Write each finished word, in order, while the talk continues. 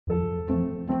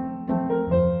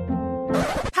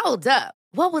Hold up.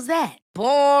 What was that?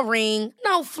 Boring.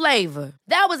 No flavor.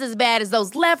 That was as bad as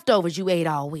those leftovers you ate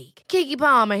all week. Keke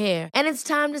Palmer here, and it's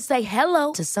time to say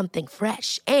hello to something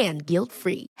fresh and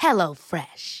guilt-free. Hello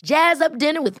Fresh. Jazz up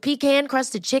dinner with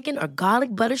pecan-crusted chicken or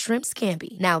garlic butter shrimp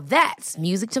scampi. Now that's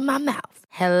music to my mouth.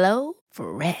 Hello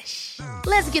Fresh.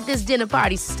 Let's get this dinner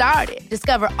party started.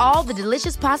 Discover all the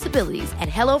delicious possibilities at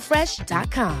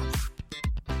hellofresh.com.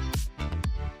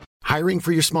 Hiring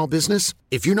for your small business?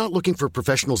 If you're not looking for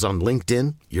professionals on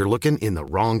LinkedIn, you're looking in the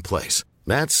wrong place.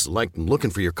 That's like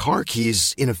looking for your car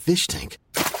keys in a fish tank.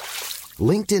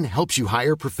 LinkedIn helps you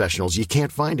hire professionals you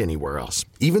can't find anywhere else,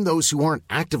 even those who aren't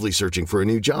actively searching for a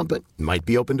new job but might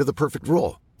be open to the perfect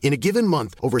role. In a given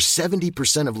month, over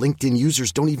 70% of LinkedIn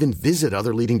users don't even visit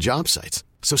other leading job sites.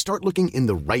 So start looking in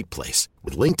the right place.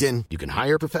 With LinkedIn, you can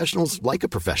hire professionals like a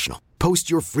professional.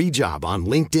 Post your free job on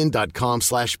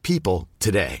linkedin.com/people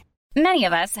today. Many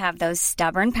of us have those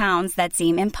stubborn pounds that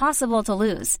seem impossible to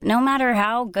lose, no matter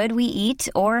how good we eat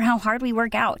or how hard we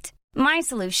work out. My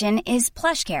solution is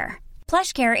PlushCare.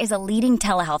 PlushCare is a leading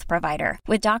telehealth provider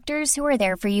with doctors who are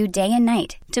there for you day and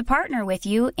night to partner with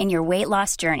you in your weight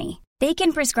loss journey. They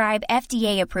can prescribe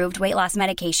FDA-approved weight loss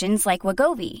medications like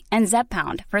Wegovy and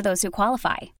Zepbound for those who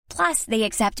qualify. Plus, they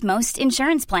accept most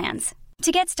insurance plans.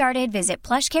 To get started, visit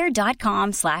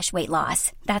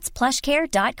plushcare.com/weightloss. That's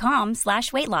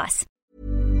plushcare.com/weightloss.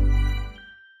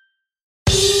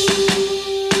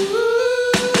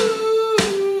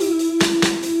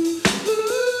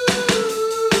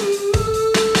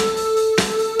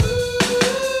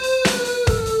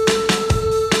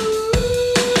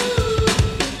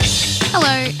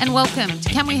 Hello and welcome to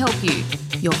Can We Help You,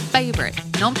 your favourite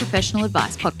non-professional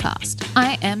advice podcast.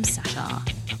 I am Sasha.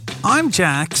 I'm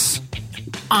Jax.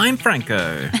 I'm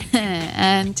Franco.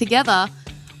 And together,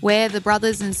 we're the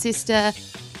brothers and sister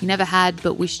you never had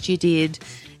but wished you did.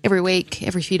 Every week,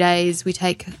 every few days, we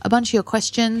take a bunch of your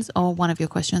questions, or one of your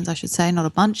questions, I should say, not a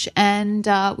bunch, and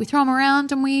we throw them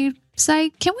around and we say,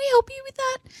 can we help you with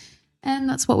that? And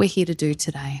that's what we're here to do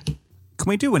today. Can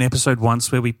we do an episode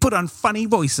once where we put on funny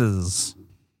voices?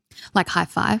 Like high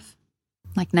five?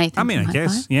 Like Nathan? I mean, I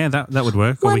guess. Yeah, that would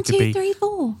work. One, or we could 2, 3,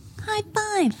 4. High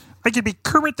five. I could be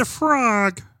Kermit the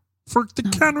Frog for the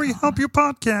Can We Help You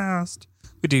podcast.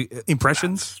 We do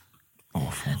impressions.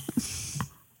 Awful.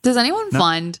 Does anyone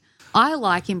find I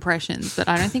like impressions, but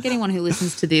I don't think anyone who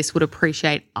listens to this would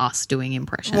appreciate us doing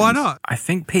impressions. Why not? I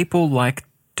think people like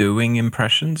doing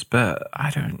impressions, but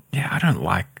I don't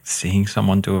like seeing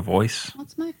someone do a voice.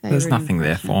 What's my favourite? There's nothing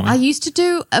there for me. I used to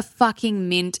do a fucking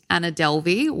mint Anna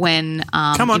Delvey when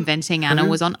Inventing Anna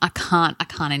was on. I can't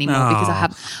anymore because I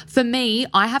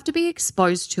have to be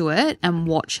exposed to it and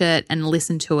watch it and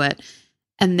listen to it.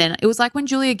 And then it was like when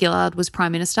Julia Gillard was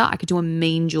Prime Minister, I could do a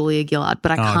mean Julia Gillard,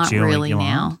 but I can't Julia really Gillard.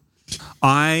 now.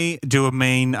 I do a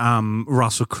mean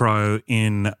Russell Crowe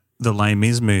in the Les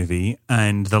Mis movie,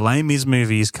 and the Les Mis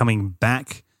movie is coming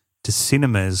back to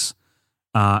cinemas.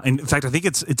 In fact, I think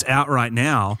it's out right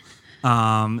now.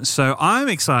 So I'm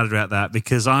excited about that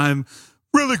because I'm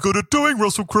really good at doing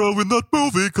Russell Crowe in that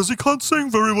movie because he can't sing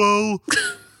very well.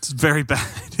 It's very bad.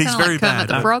 He's Kinda very like Kermit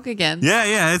bad. the Frog again.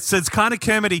 Yeah. It's kind of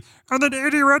Kermity. And then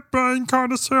Eddie Redmayne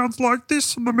kind of sounds like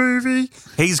this in the movie.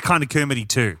 He's kind of Kermity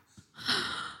too.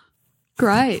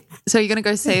 Great. So you're going to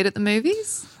go see it at the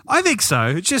movies? I think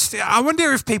so. Just, I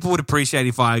wonder if people would appreciate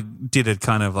if I did a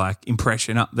kind of like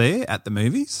impression up there at the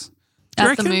movies. Do you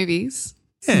At the reckon? movies?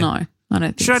 Yeah. No, I don't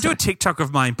think Should I so. do a TikTok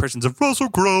of my impressions of Russell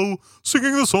Crowe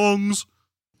singing the songs?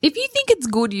 If you think it's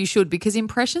good, you should, because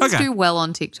impressions Okay. do well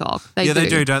on TikTok. They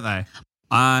do, don't they?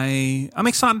 I'm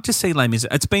excited to see Les Mis.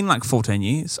 It's been like 14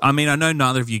 years. I mean, I know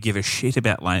neither of you give a shit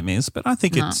about Les Mis, but I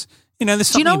think it's, there's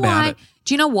something about it.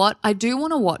 Do you know what? I do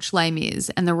want to watch Les Mis,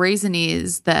 and the reason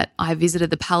is that I visited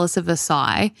the Palace of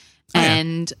Versailles,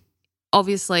 and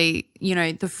obviously,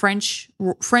 the French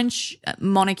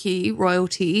monarchy,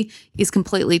 royalty is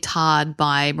completely tarred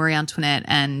by Marie Antoinette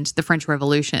and the French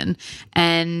Revolution,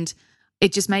 and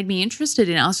it just made me interested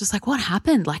in it. I was just like, what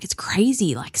happened? Like, it's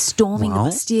crazy, like storming the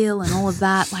Bastille and all of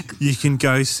that. Like, You can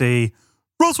go see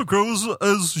Russell Crowe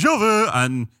as Javert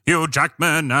and Hugh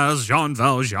Jackman as Jean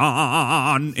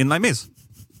Valjean in Les Mis.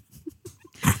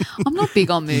 I'm not big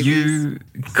on movies. You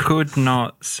could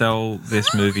not sell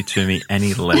this movie to me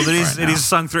any less. Well, right it now. is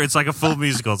sung through. It's like a full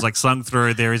musical. It's like sung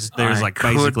through. There is I like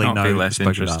could basically not no be less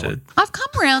spoken interested. dialogue. I've come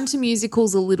around to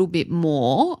musicals a little bit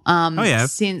more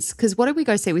since, because what did we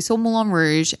go see? We saw Moulin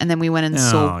Rouge and then we went and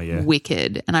saw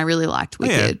Wicked, and I really liked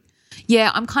Wicked.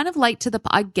 Yeah, I'm kind of late to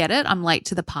I get it. I'm late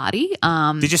to the party.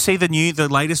 Did you see the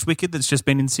latest Wicked that's just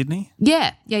been in Sydney?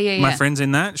 Yeah. My friend's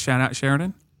in that. Shout out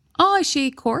Sheridan. Oh, is she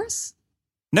chorus?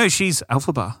 No, she's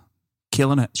Elphaba.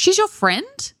 Killing it. She's your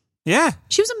friend? Yeah.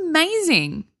 She was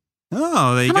amazing.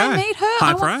 Oh, there you Can go. I meet her?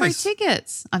 High I want free praise.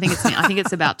 tickets. I think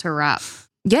it's about to wrap.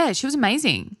 Yeah, she was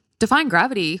amazing. Defying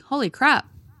Gravity. Holy crap.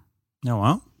 Oh,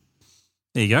 well.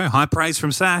 There you go. High praise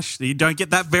from Sash. You don't get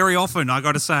that very often, I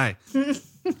got to say.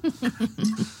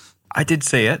 I did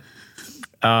see it.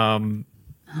 Here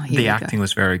The we acting go.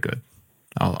 was very good.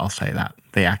 I'll say that.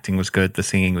 The acting was good. The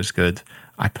singing was good.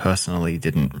 I personally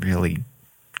didn't really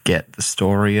get the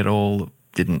story at all. It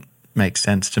didn't make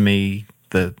sense to me.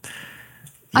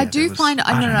 I do find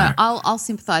no. I'll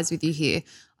sympathise with you here.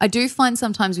 I do find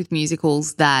sometimes with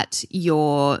musicals that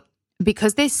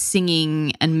because they're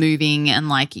singing and moving and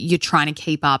like you're trying to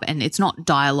keep up, and it's not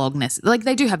dialogue like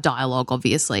they do have dialogue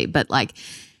obviously, but like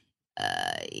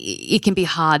it can be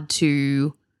hard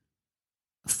to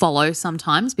follow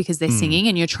sometimes because they're singing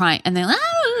and you're trying and they're like,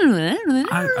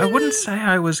 I wouldn't say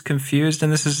I was confused,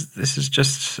 and this is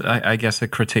just I guess a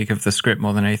critique of the script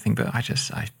more than anything. But I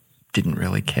didn't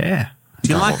really care. Do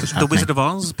you about like what was The happening. Wizard of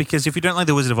Oz? Because if you don't like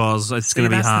The Wizard of Oz, it's going to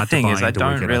be That's hard the thing to buy is I into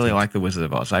don't Wicked, really think. like The Wizard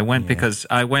of Oz. I went because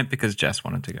Jess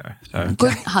wanted to go. So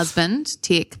good husband,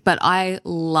 tick. But I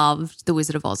loved The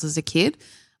Wizard of Oz as a kid.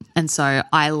 And so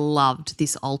I loved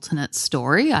this alternate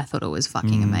story. I thought it was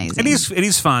fucking amazing. It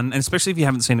is fun, and especially if you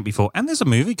haven't seen it before. And there's a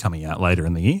movie coming out later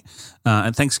in the year,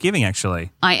 at Thanksgiving, actually.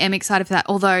 I am excited for that.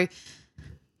 Although,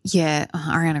 yeah,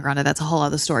 Ariana Grande, that's a whole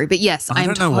other story. But yes, I am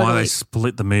don't know totally. why they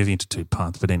split the movie into 2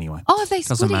 parts, but anyway. Oh, they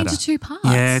Doesn't split it matter. into 2 parts.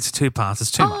 Yeah, it's 2 parts. It's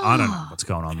too much. I don't know what's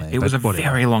going on there. it was a but whatever.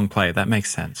 very long play. That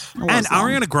makes sense. It was And long.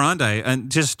 Ariana Grande,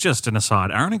 and just an aside,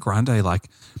 Ariana Grande like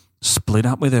split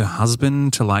up with her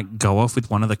husband to like go off with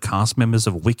one of the cast members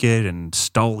of Wicked and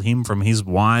stole him from his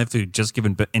wife who'd just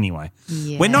given birth. Anyway,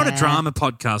 we're not a Yeah. drama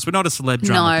podcast. We're not a celeb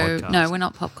drama podcast. No, we're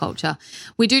not pop culture.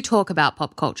 We do talk about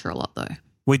pop culture a lot, though.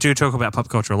 We do talk about pop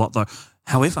culture a lot, though.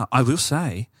 However, I will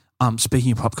say,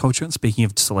 speaking of pop culture and speaking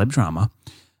of celeb drama,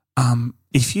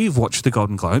 if you've watched the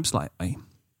Golden Globes lately,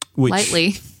 which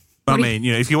Lately, I mean,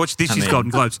 you know, if you watch this year's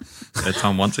Golden Globes, It's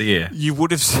on once a year. you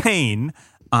would have seen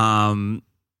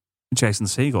Jason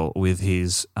Segel with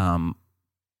his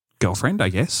girlfriend, I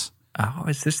guess. Oh,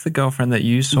 is this the girlfriend that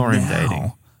you saw him Now,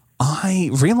 dating? I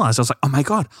realised, I was like, oh my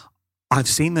God, I've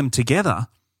seen them together.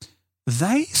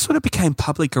 They sort of became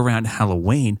public around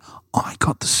Halloween. I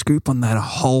got the scoop on that a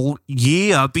whole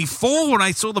year before when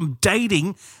I saw them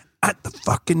dating at the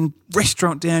fucking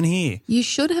restaurant down here. you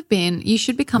should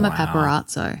become a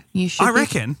paparazzo. You should. I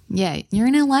reckon. Yeah, you're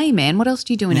in LA, man. What else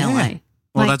do you do in Yeah. LA?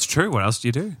 Well, Like- that's true. What else do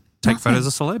you do? Take Nothing. photos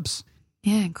of celebs.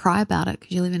 Yeah, and cry about it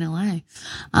because you live in LA.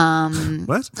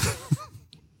 What?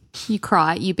 You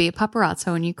cry. You be a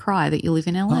paparazzo and you cry that you live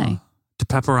in LA. Do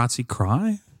paparazzi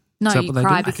cry? No, Is that you what they cry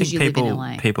do? I because think you live in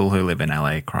LA. people who live in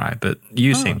LA cry, but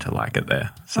you seem to like it there.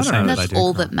 It's the I don't same know. as They That's do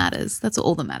all cry. that matters. That's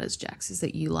all that matters, Jax, is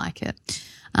that you like it.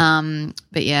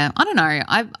 But yeah, I don't know.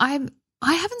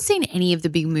 I haven't seen any of the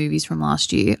big movies from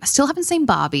last year. I still haven't seen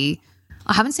Barbie.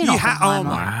 I haven't seen Oh Oppenheimer.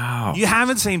 my! Wow. You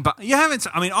haven't seen, you haven't.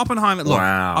 I mean, Oppenheimer. Look,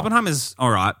 Wow. Oppenheimer's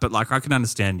all right, but like I can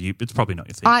understand you. It's probably not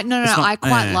your thing. No. It's not- I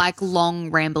quite eh. like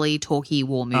long, rambly, talky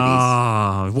war movies.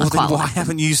 Oh, well, then quite why like them.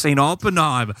 haven't you seen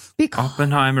Oppenheimer? because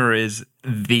Oppenheimer is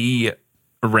the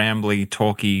rambly,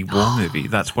 talky war movie.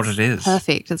 That's what it is.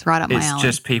 perfect. It's right up my It's alley.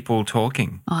 just people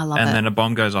talking. Oh, I love and it. then a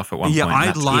bomb goes off at one Yeah, point. and I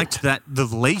that's liked it. that the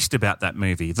least about that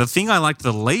movie. The thing I liked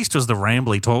the least was the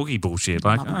rambly, talky bullshit.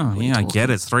 Like, oh, yeah, I get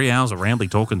it. It's 3 hours of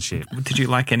rambly, talking shit. Did you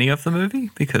like any of the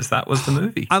movie? Because that was the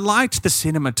movie. I liked the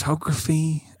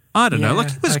cinematography. I don't know. Yeah,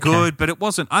 Like, it was okay. good, but it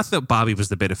wasn't. I thought Barbie was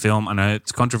the better film. I know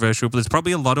it's controversial, but there's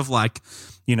probably a lot of, like,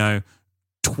 you know,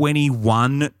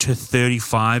 21 to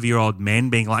 35-year-old men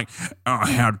being like, oh,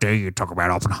 how dare you talk about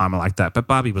Oppenheimer like that? But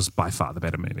Barbie was by far the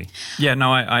better movie. Yeah,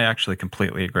 no, I actually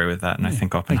completely agree with that. And I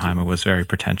think Oppenheimer was very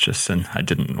pretentious and I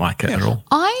didn't like it at all.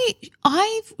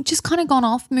 I've just kind of gone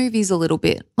off movies a little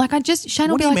bit. Like Shane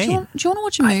will What be do you like, mean? do you want to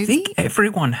watch a movie? I think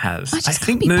everyone has. I I, just can't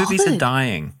think be movies bothered. are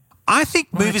dying. I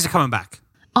think movies are coming back.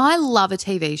 I love a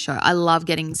TV show. I love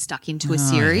getting stuck into a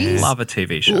series. Love a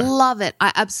TV show. Love it.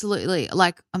 I absolutely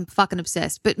I'm fucking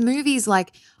obsessed. But movies,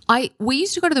 like we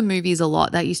used to go to the movies a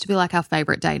lot. That used to be like our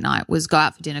favorite date night was go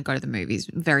out for dinner, go to the movies.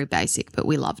 Very basic, but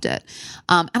we loved it.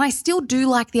 And I still do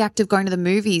like the act of going to the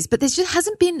movies, but there's just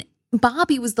hasn't been.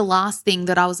 Barbie was the last thing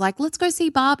that I was like, let's go see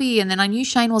Barbie. And then I knew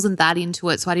Shane wasn't that into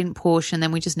it, so I didn't push. And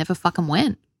then we just never fucking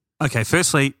went. Okay,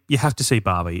 firstly, you have to see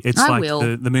Barbie. It's I like will.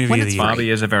 the movie When of it's the year. Barbie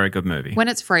is a very good movie. When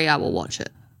it's free, I will watch it.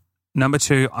 Number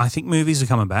 2, I think movies are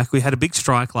coming back. We had a big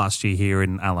strike last year here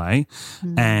in LA,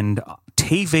 and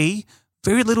TV,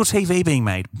 very little TV being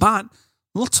made, but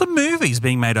lots of movies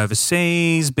being made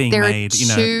overseas, being There are made,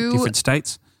 two- different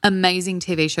states. amazing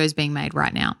TV shows being made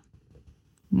right now.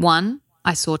 One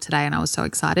I saw today and I was so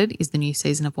excited is the new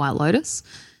season of White Lotus,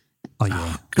 Oh,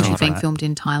 yeah. which is being filmed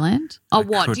in Thailand. Oh,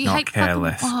 what? Could Do you not hate care fucking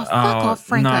less. Oh, fuck off,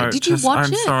 Franco. No, Did you watch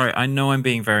I'm it? sorry. I know I'm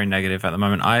being very negative at the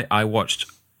moment. I watched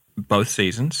both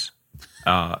seasons.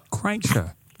 Great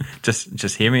show.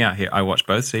 Just hear me out here. I watched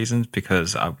both seasons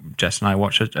because Jess and I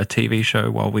watch a TV show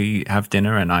while we have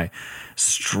dinner, and I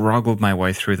struggled my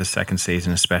way through the second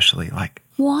season, especially. Like,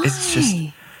 Why? it's just,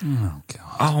 Oh,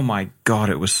 God. oh my God,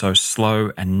 it was so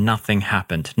slow and nothing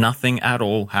happened. Nothing at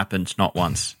all happened, not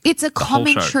once. It's a The whole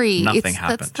show, commentary. nothing That's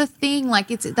happened. the thing.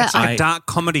 Like it's that. It's like a dark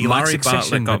comedy like Murray Bartlett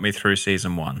Succession. got me through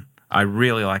season 1. I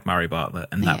really like Murray Bartlett,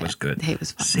 and that Yeah, was good. he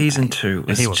was fucking Season great. 2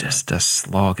 was he was just a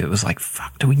slog. It was like,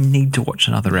 fuck, do we need to watch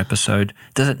another episode?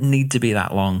 Does it need to be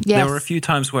that long? Yes. There were a few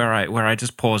times where I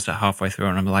just paused it halfway through,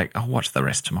 and I'm like, I'll watch the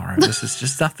rest tomorrow. This is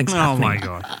just nothing's Oh, happening. my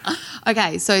God.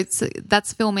 Okay, so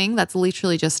that's filming. That's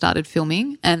literally just started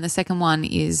filming, and the second one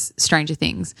is Stranger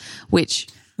Things, which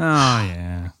Oh,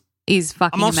 yeah. is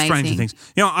fucking I'm on amazing. Stranger Things.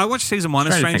 You know, I watched season 1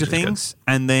 of Stranger Stranger Things is Things,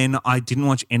 and then I didn't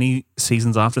watch any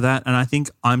seasons after that, and I think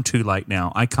I'm too late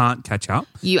now. I can't catch up.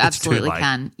 You It's too absolutely late.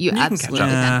 can. You can catch absolutely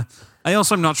up. can. I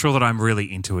also am not sure that I'm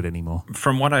really into it anymore.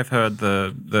 From what I've heard,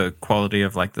 the quality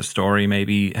of like the story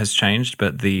maybe has changed,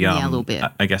 but the Yeah, a little bit.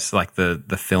 I guess like the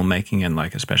filmmaking and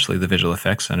like especially the visual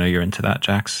effects. I know you're into that,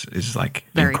 Jax. Is like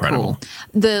Very incredible.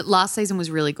 cool. The last season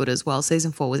was really good as well.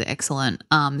 Season 4 was excellent.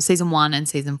 Season 1 and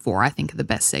season 4, I think, are the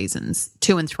best seasons.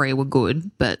 2 and 3 were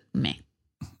good, but meh.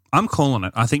 I'm calling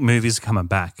it. I think movies are coming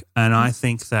back, and I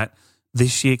think that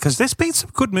this year, because there's been some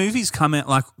good movies coming out.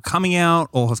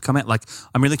 Like,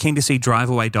 I'm really keen to see Drive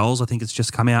Away Dolls. I think it's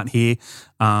just come out here.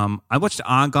 I watched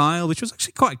Argyle, which was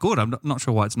actually quite good. I'm not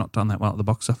sure why it's not done that well at the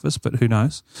box office, but who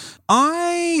knows.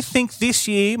 I think this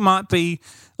year might be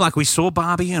like we saw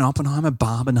Barbie and Oppenheimer,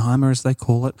 Barbenheimer as they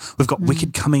call it. We've got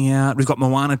Wicked coming out. We've got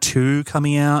Moana 2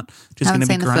 coming out. Just Haven't going to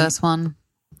be seen the great. first one.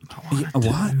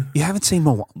 What? You haven't seen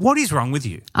Moana? What is wrong with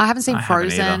you? I haven't seen I haven't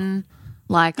Frozen.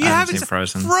 Like, You haven't seen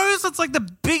Frozen. Frozen's like the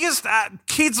biggest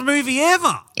kids movie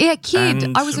ever. yeah, kid.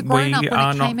 And I was a grown up we when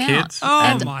are it not came kids, out. Oh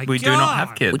and my we do not have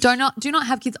God. kids. Do not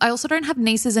have kids. I also don't have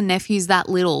nieces and nephews that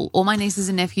little. All my nieces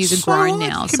and nephews are So grown what?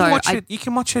 now. You can So watch it. You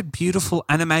can watch a beautiful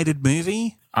animated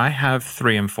movie. I have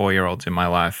 3 and 4 year olds in my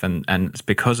life, and it's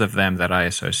because of them that I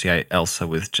associate Elsa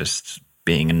with just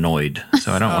being annoyed.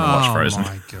 So I don't want to watch Frozen. Oh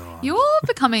my God. you're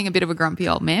becoming a bit of a grumpy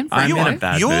old man. I'm Franco. in a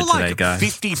bad You're mood like today, guys.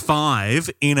 55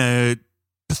 in a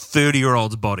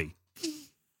 30-year-old's body.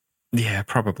 Yeah,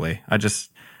 probably.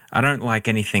 I don't like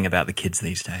anything about the kids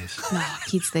these days. Oh,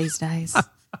 kids these days.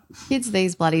 Kids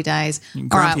these bloody days. All right,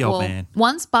 grumpy old well, man.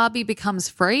 once Barbie becomes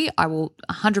free, I will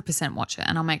 100% watch it,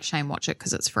 and I'll make Shane watch it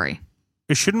because it's free.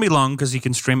 It shouldn't be long because you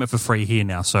can stream it for free here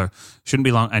now, so shouldn't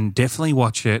be long. And definitely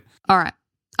watch it. All right.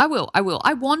 I will.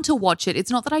 I want to watch it. It's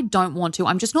not that I don't want to.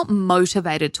 I'm just not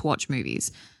motivated to watch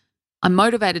movies. I'm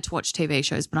motivated to watch TV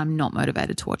shows, but I'm not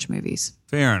motivated to watch movies.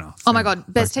 Fair enough. Oh my God.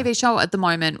 Best TV show at the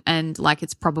moment, and like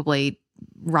it's probably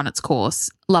run its course.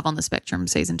 Love on the Spectrum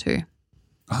season 2.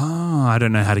 Oh, I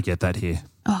don't know how to get that here.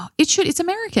 Oh, it should. It's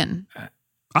American.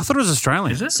 I thought it was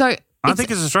Australian. Is it? So I think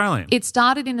it's Australian. it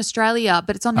started in Australia,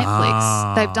 but it's on Netflix.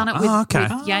 Ah. They've done it with, Oh, okay.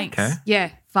 with Yanks. okay. Yeah,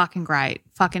 fucking great.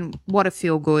 Fucking what a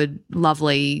feel good,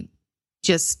 lovely,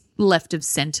 just left of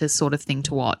center sort of thing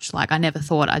to watch. Like I never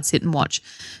thought I'd sit and watch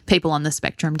people on the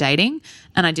spectrum dating,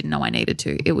 and I didn't know I needed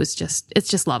to. It's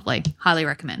just lovely. Highly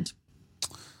recommend.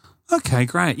 Okay,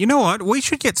 great. You know what? We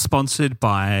should get sponsored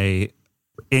by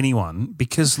anyone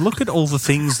because look at all the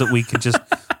things that we could just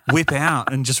whip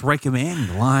out and just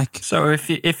recommend. Like So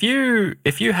if you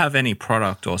have any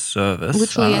product or service,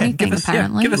 Literally anything, give us,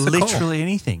 apparently. give us a call. literally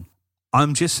anything.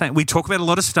 I'm just saying, we talk about a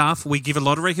lot of stuff. We give a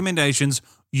lot of recommendations.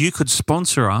 You could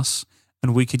sponsor us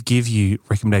and we could give you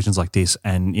recommendations like this.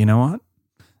 And you know what?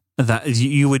 That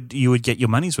you would get your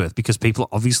money's worth because people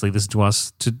obviously listen to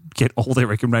us to get all their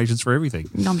recommendations for everything.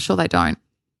 I'm sure they don't.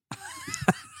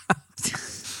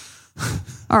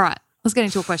 All right, let's get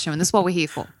into a question, and this is what we're here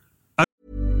for.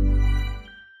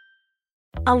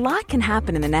 A lot can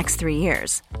happen in the next 3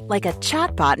 years. Like a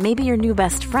chatbot may be your new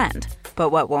best friend. But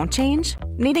what won't change?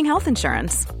 Needing health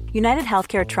insurance. United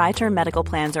Healthcare Tri-Term Medical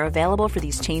Plans are available for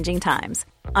these changing times.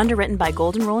 Underwritten by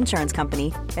Golden Rule Insurance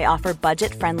Company, they offer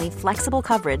budget-friendly, flexible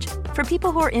coverage for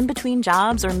people who are in between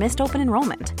jobs or missed open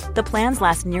enrollment. The plans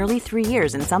last nearly 3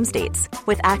 years in some states,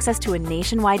 with access to a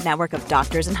nationwide network of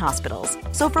doctors and hospitals.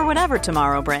 So for whatever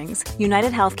tomorrow brings,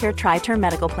 United Healthcare Tri-Term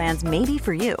Medical Plans may be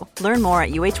for you. Learn more at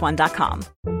uh1.com.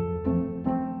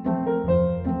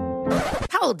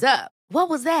 Hold up. What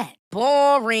was that?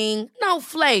 Boring. No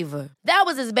flavor. That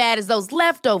was as bad as those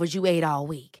leftovers you ate all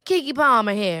week. Keke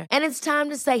Palmer here, and it's time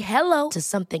to say hello to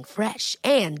something fresh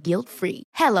and guilt-free.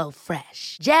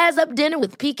 HelloFresh. Jazz up dinner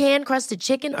with pecan-crusted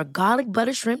chicken or garlic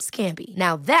butter shrimp scampi.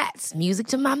 Now that's music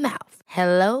to my mouth.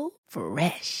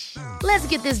 HelloFresh. Let's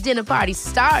get this dinner party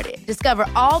started. Discover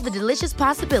all the delicious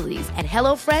possibilities at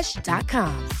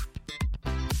HelloFresh.com.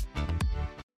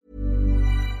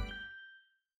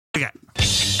 Okay.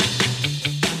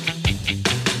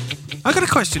 I got a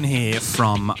question here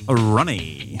from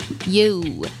Ronnie.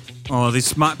 You. Oh,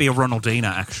 this might be a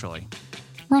Ronaldina, actually.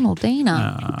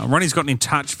 Ronaldina. Ronnie's gotten in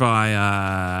touch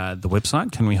via the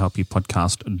website,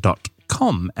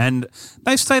 canwehelpyoupodcast.com. And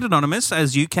they've stayed anonymous,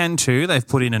 as you can too. They've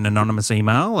put in an anonymous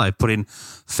email. They've put in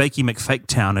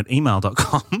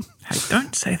fakiemcfaketown@email.com. Hey,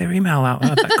 don't say their email out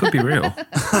loud. That could be real.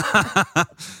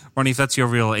 Ronnie, if that's your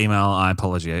real email, I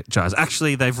apologise.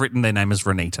 Actually, they've written their name as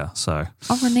Renita. So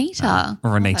Oh, Renita.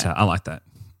 Renita. I like that.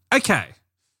 Okay.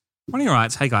 Ronnie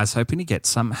writes, hey guys, hoping to get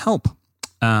some help.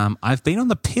 I've been on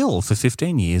the pill for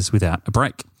 15 years without a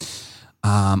break.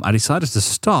 I decided to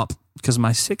stop because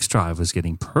my sex drive was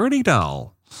getting pretty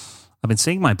dull. I've been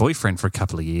seeing my boyfriend for a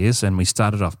couple of years and we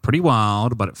started off pretty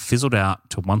wild, but it fizzled out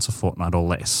to once a fortnight or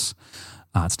less.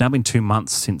 It's now been 2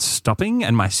 months since stopping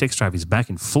and my sex drive is back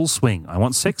in full swing. I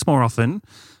want sex more often,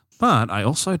 but I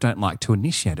also don't like to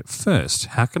initiate it first.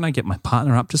 How can I get my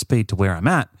partner up to speed to where I'm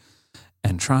at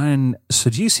and try and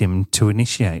seduce him to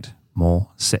initiate more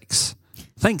sex?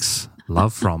 Thanks.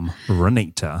 Love from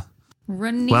Renita.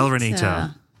 Renita. Well,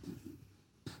 Renita,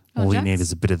 Oh, all you Jax? need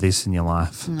is a bit of this in your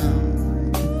life. You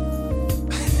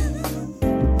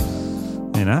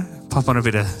know, pop on a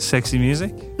bit of sexy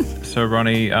music. So,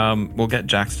 Ronnie, we'll get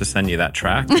Jax to send you that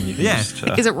track. And you can Yeah. just,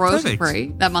 Is it royalty Perfect.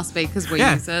 free? That must be because we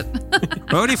Yeah. use it.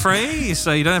 Royalty free,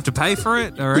 so you don't have to pay for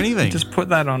it or anything. just put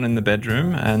that on in the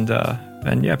bedroom and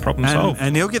yeah, problem solved.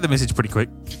 And he'll get the message pretty quick.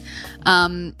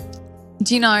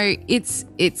 Do you know, it's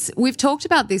we've talked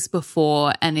about this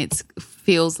before and it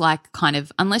feels like kind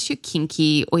of, unless you're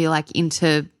kinky or you're like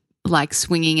into like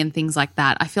swinging and things like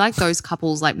that, I feel like those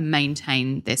couples like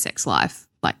maintain their sex life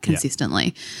like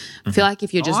consistently. I feel like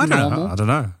if you're just I don't normal. know. I don't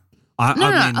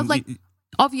know. No, like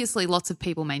obviously lots of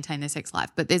people maintain their sex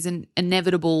life, but there's an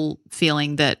inevitable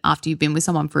feeling that after you've been with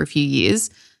someone for a few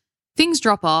years, things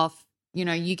drop off. You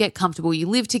know, you get comfortable, you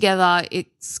live together, it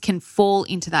can fall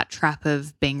into that trap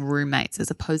of being roommates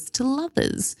as opposed to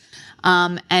lovers.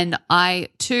 And I,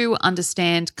 too,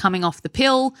 understand coming off the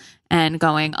pill and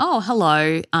going, oh,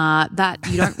 hello, that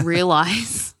you don't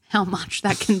realise how much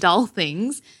that can dull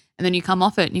things. And then you come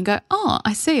off it and you go, oh,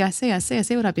 I see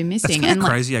what I've been That's missing. kind And of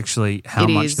like, crazy, actually, how it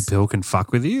much is. the pill can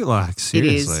fuck with you. Like,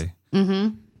 seriously.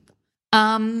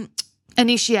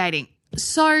 Initiating.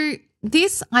 So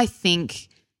this, I think,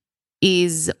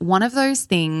 is one of those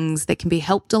things that can be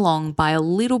helped along by a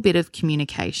little bit of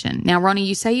communication. Now, Ronnie,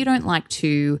 you say you don't like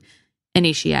to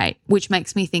initiate, which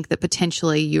makes me think that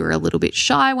potentially you're a little bit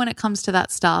shy when it comes to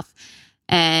that stuff.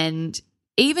 And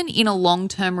even in a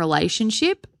long-term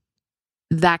relationship,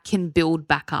 that can build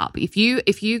back up. If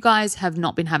you guys have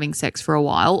not been having sex for a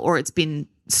while or it's been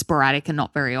sporadic and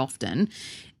not very often,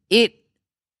 it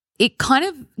kind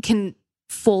of can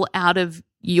fall out of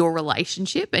your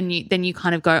relationship and then you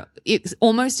kind of go, it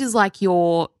almost is like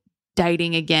you're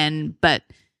dating again, but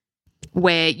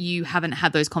where you haven't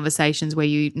had those conversations where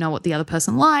you know what the other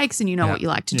person likes and you know what you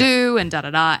like to do and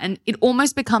da-da-da. And it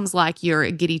almost becomes like you're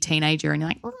a giddy teenager and you're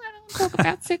like, oh, I don't want to talk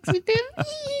about sex with them.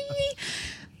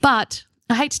 But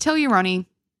I hate to tell you, Ronnie,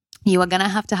 you are going to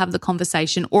have the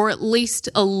conversation or at least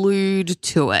allude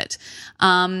to it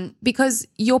because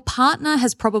your partner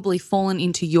has probably fallen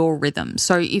into your rhythm.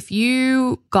 So if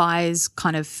you guys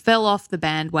kind of fell off the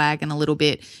bandwagon a little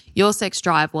bit, your sex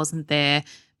drive wasn't there,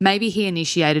 maybe he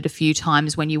initiated a few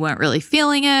times when you weren't really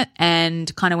feeling it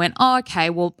and kind of went, oh,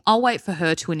 okay, well, I'll wait for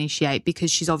her to initiate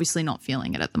because she's obviously not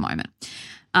feeling it at the moment.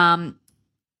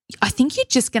 I think you're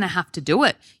just going to have to do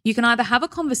it. You can either have a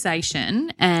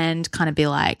conversation and kind of be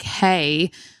like,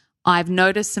 hey, I've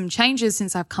noticed some changes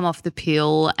since I've come off the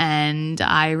pill and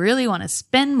I really want to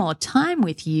spend more time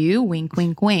with you. Wink,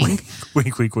 wink, wink.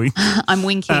 Wink, wink, wink. I'm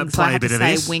winking, so play I a have to bit of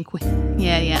say this. wink, wink.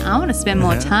 Yeah. I want to spend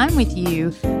more time with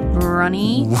you,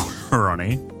 Ronnie.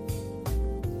 Ronnie.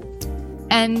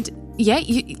 And yeah,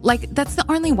 you, like that's the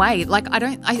only way. Like I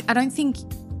don't think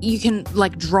you can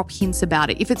like drop hints about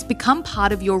it. If it's become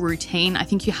part of your routine, I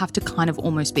think you have to kind of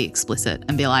almost be explicit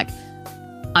and be like,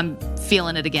 I'm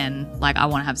feeling it again. Like I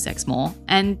want to have sex more.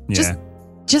 And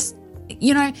just,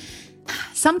 you know,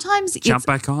 sometimes Jump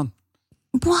back on.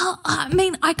 Well, I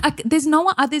mean, there's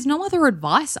no other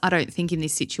advice, I don't think, in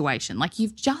this situation. Like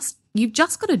you've just you've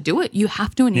just got to do it. You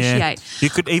have to initiate. Yeah. You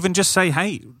could even just say,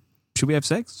 hey, should we have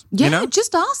sex? Yeah, You know?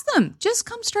 just ask them. Just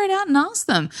come straight out and ask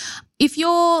them. If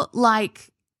you're like,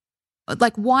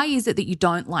 why is it that you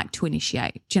don't like to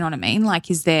initiate? Do you know what I mean? Like,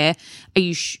 are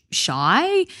you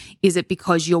shy? Is it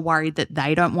because you're worried that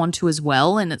they don't want to as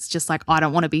well? And it's just like, I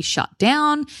don't want to be shut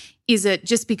down. Is it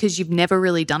just because you've never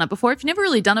really done it before? If you've never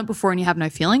really done it before and you have no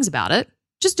feelings about it,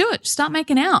 just do it. Just start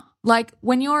making out. Like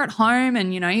when you're at home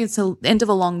and, it's the end of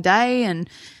a long day and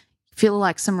feel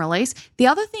like some release. The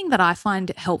other thing that I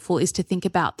find helpful is to think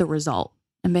about the result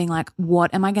and being like,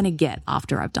 what am I going to get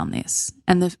after I've done this?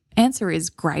 And the answer is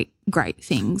great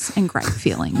things and great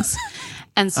feelings.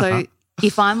 And so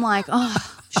if I'm like, oh,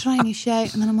 should I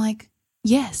initiate? And then I'm like,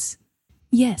 yes,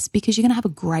 because you're going to have a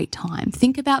great time.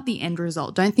 Think about the end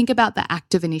result. Don't think about the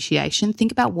act of initiation.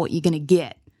 Think about what you're going to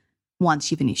get once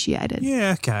you've initiated.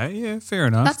 Yeah, okay. Yeah, fair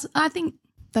enough. I think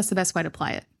that's the best way to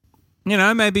play it.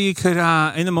 Maybe you could,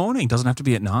 in the morning, doesn't have to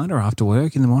be at night or after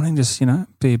work, in the morning, just,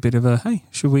 be a bit of a, hey,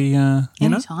 should we,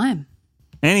 Anytime.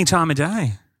 Any time of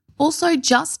day. Also,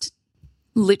 just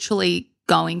literally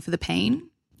going for the peen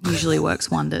usually works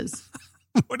wonders.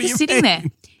 What do you just sitting mean? there.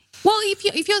 Well,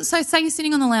 if you're so say you're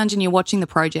sitting on the lounge and you're watching the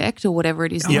project or whatever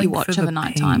it is that you watch over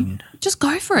nighttime, just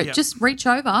go for it. Yep. Just reach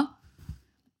over.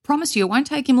 Promise you, it won't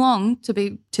take him long to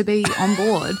be on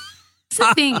board. It's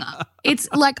the thing. It's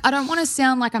like, I don't want to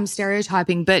sound like I'm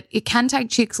stereotyping, but it can take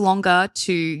chicks longer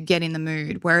to get in the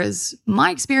mood. Whereas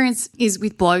my experience is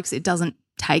with blokes, it doesn't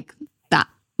take that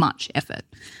much effort.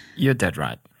 You're dead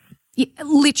right. Yeah,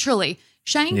 literally.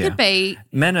 Shane Yeah. could be.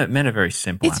 Men are very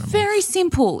simple. It's animals. very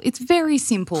simple. It's very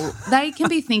simple. They can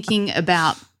be thinking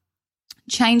about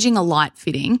changing a light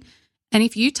fitting, and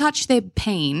if you touch their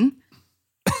peen,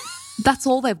 that's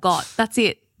all they've got. That's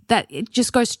it. That it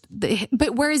just goes.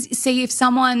 But whereas, see, if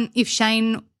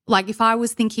Shane, like if I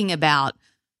was thinking about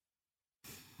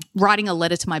writing a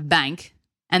letter to my bank,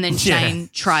 and then Shane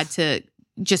tried to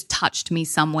just touched me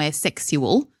somewhere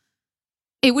sexual,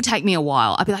 it would take me a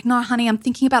while. I'd be like, no, honey, I'm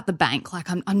thinking about the bank. Like,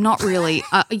 I'm not really.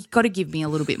 You got to give me a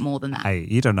little bit more than that. Hey,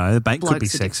 you don't know. The bank could be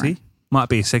Blokes are sexy. different. Might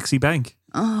be a sexy bank.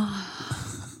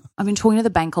 I've been talking to the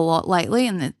bank a lot lately,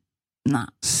 and nah.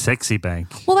 Sexy bank.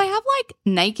 Well, they have like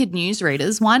naked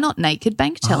newsreaders. Why not naked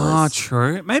bank Oh, tellers?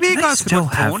 true. Maybe you They guys could still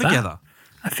put have porn that? together.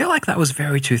 I feel like that was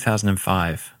very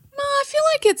 2005. No, I feel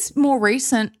like it's more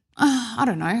recent. I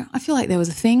don't know. I feel like there was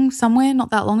a thing somewhere not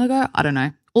that long ago. I don't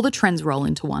know. All the trends roll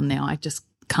into one now. I just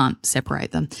can't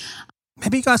separate them.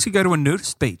 Maybe you guys could go to a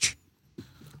nudist beach.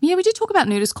 Yeah, we did talk about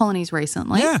nudist colonies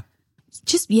recently. Yeah.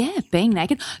 Just, being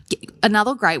naked.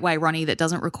 Another great way, Ronnie, that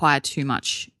doesn't require too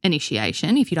much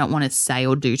initiation, if you don't want to say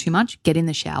or do too much, get in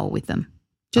the shower with them.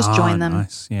 Just join them.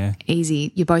 Nice, yeah.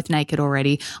 Easy. You're both naked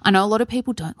already. I know a lot of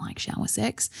people don't like shower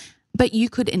sex, but you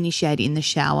could initiate in the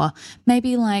shower.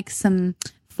 Maybe like some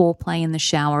foreplay in the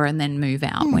shower and then move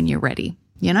out when you're ready,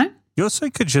 you know? You also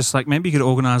could just maybe you could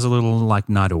organise a little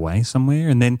night away somewhere,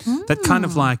 and then that kind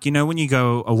of when you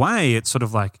go away, it's sort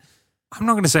of like, I'm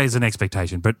not going to say it's an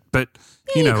expectation, but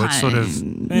it's sort of,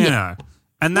 you know.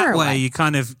 And that You're way away. you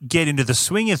kind of get into the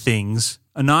swing of things.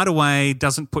 A night away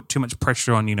doesn't put too much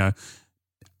pressure on,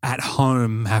 at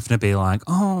home having to be like,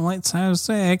 oh, let's have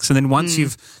sex. And then once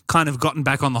you've kind of gotten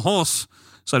back on the horse,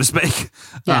 so to speak,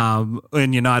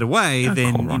 when you're night away,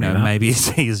 then, call Ronnie that. maybe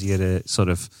it's easier to sort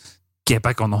of get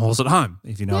back on the horse at home,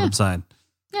 if you know what I'm saying.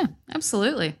 Yeah,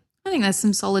 absolutely. I think there's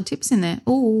some solid tips in there.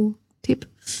 Oh, tip.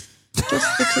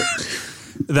 Just the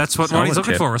tip. That's what Solid Ronnie's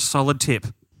looking tip. for, a solid tip.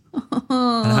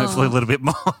 And hopefully a little bit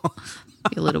more.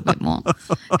 A little bit more.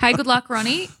 Hey, good luck,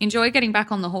 Ronnie. Enjoy getting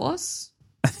back on the horse.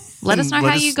 Let us know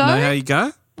how you go. Know how you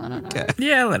go? I don't know. Okay.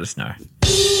 Yeah, let us know.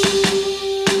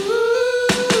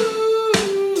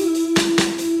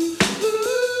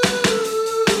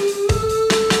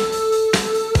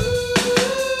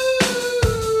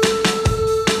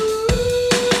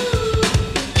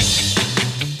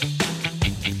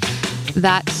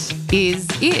 That is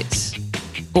it.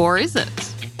 Or is it?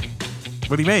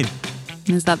 What do you mean?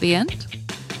 Is that the end?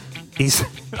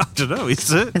 I don't know,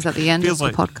 is it? Is that the end Feels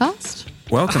of the like- podcast?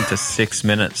 Welcome to 6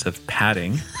 minutes of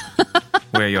padding.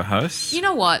 We're your hosts. You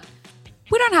know what?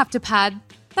 We don't have to pad.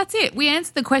 That's it. We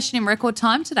answered the question in record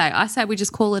time today. I say we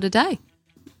just call it a day.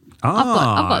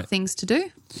 I've got things to do.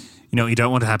 You know what you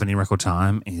don't want to happen in record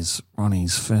time is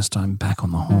Ronnie's first time back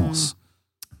on the horse.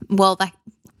 Well, that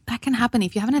can happen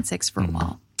if you haven't had sex for a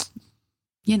while.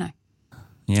 You know,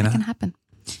 You that know? can happen.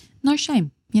 No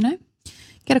shame,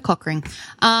 Get a cock ring.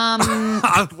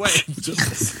 Oh, wait.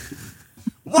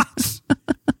 What?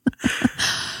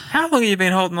 How long have you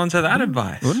been holding on to that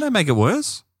advice? Wouldn't that make it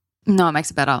worse? No, it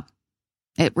makes it better.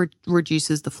 It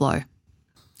reduces the flow.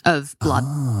 of blood.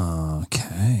 Oh,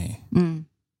 okay. Mm.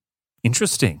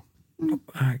 Interesting.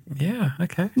 Yeah,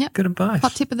 okay. Yep. Good advice.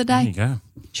 Hot tip of the There you day. go.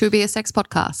 Should we be a sex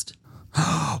podcast?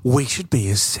 We should be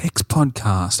a sex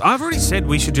podcast. I've already said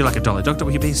we should do like a Dolly Doctor.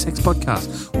 We could be a sex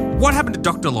podcast. What happened to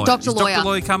Dr. Lawyer? Dr. Is Lawyer. Dr.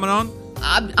 Lawyer coming on?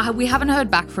 We haven't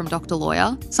heard back from Dr.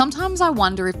 Lawyer. Sometimes I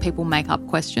wonder if people make up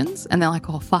questions and they're like,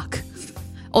 oh, fuck.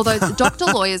 Although Dr.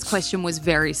 Lawyer's question was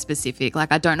very specific.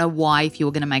 Like, I don't know why if you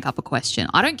were going to make up a question.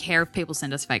 I don't care if people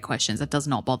send us fake questions. That does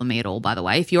not bother me at all, by the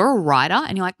way. If you're a writer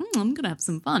and you're like, I'm going to have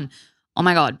some fun. Oh,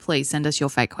 my God, please send us your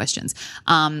fake questions.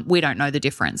 We don't know the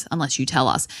difference unless you tell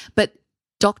us. But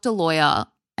Dr. Lawyer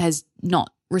has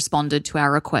not responded to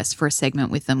our request for a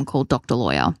segment with them called Dr.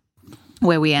 Lawyer,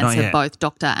 where we answer yet. both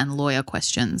doctor and lawyer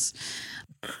questions.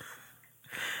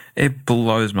 It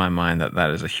blows my mind that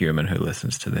is a human who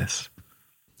listens to this.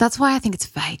 That's why I think it's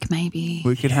fake, maybe.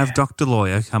 We could have Dr.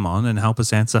 Lawyer come on and help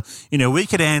us answer. You know, we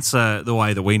could answer the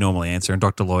way that we normally answer, and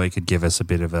Dr. Lawyer could give us a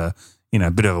bit of a,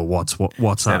 what's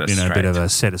Set up, us a bit of straight. a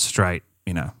set us straight,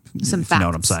 Some if facts. you know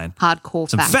what I'm saying. Hardcore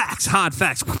Some facts. hard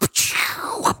facts.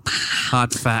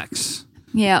 Hard facts.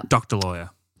 Yeah. Dr.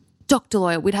 Lawyer. Dr.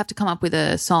 Lawyer, we'd have to come up with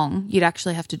a song. You'd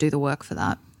actually have to do the work for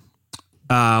that.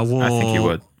 Well, I think you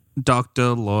would.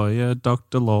 Dr. Lawyer,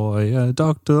 Dr. Lawyer,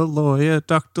 Dr. Lawyer,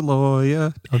 Dr.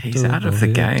 Lawyer. He's out of the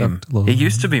game. He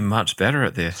used to be much better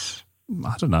at this.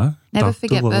 I don't know. Never Dr.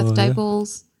 forget Lawyer. birthday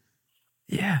balls.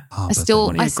 Yeah. Oh, I still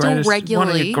One of your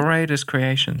regularly greatest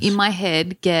creations. in my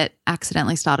head get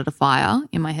accidentally started a fire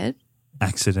in my head.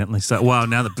 accidentally. So, well,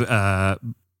 now does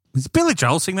Billy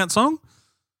Joel sing that song?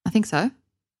 I think so.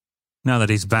 Now that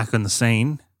he's back on the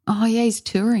scene. Oh, yeah, he's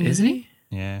touring, Is isn't he?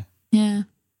 Yeah. Yeah.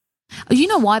 Oh, you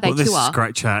know why they Well, this tour? is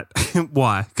great chat.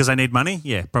 Why? Because they need money?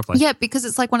 Yeah, probably. Yeah, because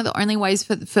it's like one of the only ways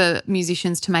for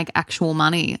musicians to make actual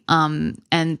money. And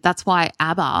that's why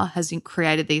ABBA has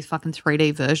created these fucking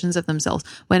 3D versions of themselves.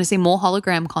 We're going to see more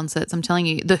hologram concerts. I'm telling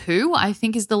you. The Who, I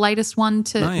think, is the latest one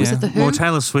to. Oh, yeah. Was it The Who? Well,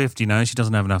 Taylor Swift, she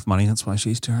doesn't have enough money. That's why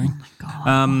she's touring.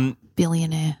 God,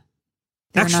 billionaire.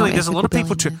 There are no Actually, there's a lot of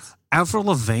ethical people. billionaires. Avril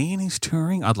Lavigne is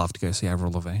touring. I'd love to go see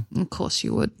Avril Lavigne. Of course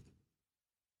you would.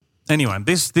 Anyway,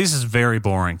 this is very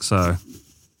boring. So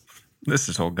This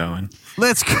is all going.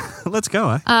 let's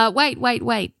go.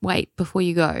 Wait. Before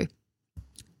you go,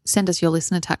 send us your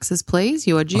listener taxes, please.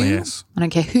 You are due. Oh, yes. I don't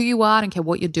care who you are. I don't care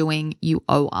what you're doing. You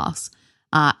owe us.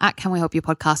 At Can We Help You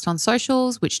Podcast on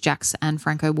socials, which Jax and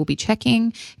Franco will be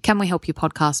checking.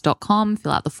 CanWeHelpYouPodcast.com.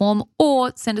 Fill out the form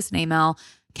or send us an email.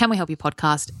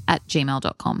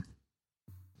 CanWeHelpYouPodcast@gmail.com.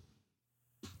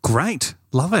 Great.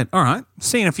 Love it. All right.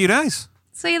 See you in a few days.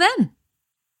 See you then.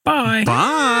 Bye.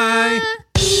 Bye.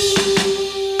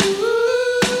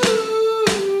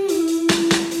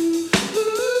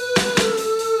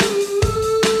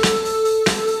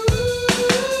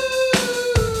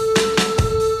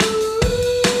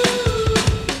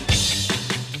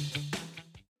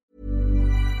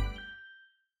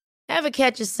 Ever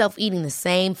catch yourself eating the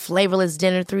same flavorless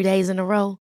dinner 3 days in a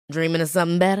row? Dreaming of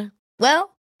something better?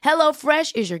 Well,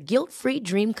 HelloFresh is your guilt-free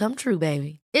dream come true,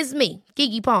 baby. It's me,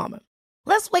 Keke Palmer.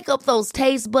 Let's wake up those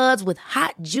taste buds with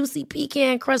hot, juicy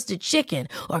pecan-crusted chicken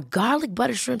or garlic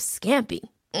butter shrimp scampi.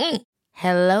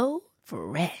 Hello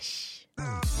Fresh.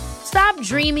 Stop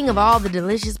dreaming of all the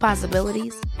delicious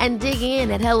possibilities and dig in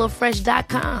at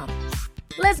HelloFresh.com.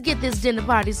 Let's get this dinner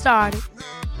party started.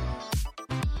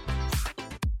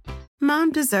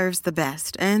 Mom deserves the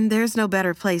best, and there's no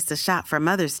better place to shop for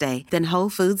Mother's Day than Whole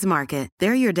Foods Market.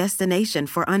 They're your destination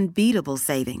for unbeatable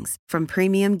savings, from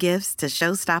premium gifts to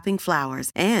show-stopping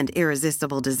flowers and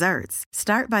irresistible desserts.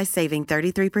 Start by saving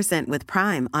 33% with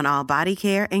Prime on all body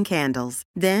care and candles.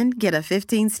 Then get a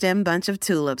 15-stem bunch of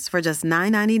tulips for just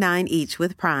 $9.99 each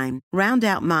with Prime. Round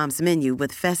out Mom's menu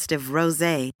with festive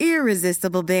rosé,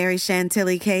 irresistible berry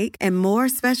chantilly cake, and more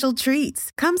special treats.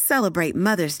 Come celebrate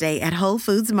Mother's Day at Whole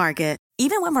Foods Market.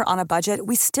 Even when we're on a budget,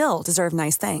 we still deserve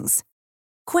nice things.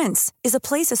 Quince is a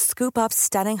place to scoop up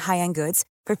stunning high-end goods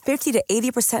for 50 to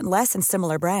 80% less than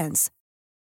similar brands.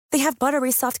 They have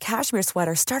buttery soft cashmere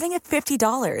sweaters starting at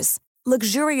 $50,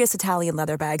 luxurious Italian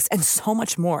leather bags, and so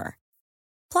much more.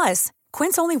 Plus,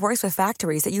 Quince only works with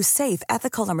factories that use safe,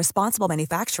 ethical, and responsible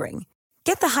manufacturing.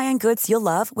 Get the high-end goods you'll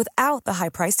love without the high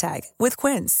price tag with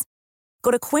Quince.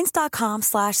 Go to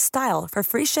quince.com/style for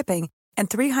free shipping and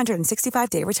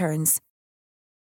 365-day returns.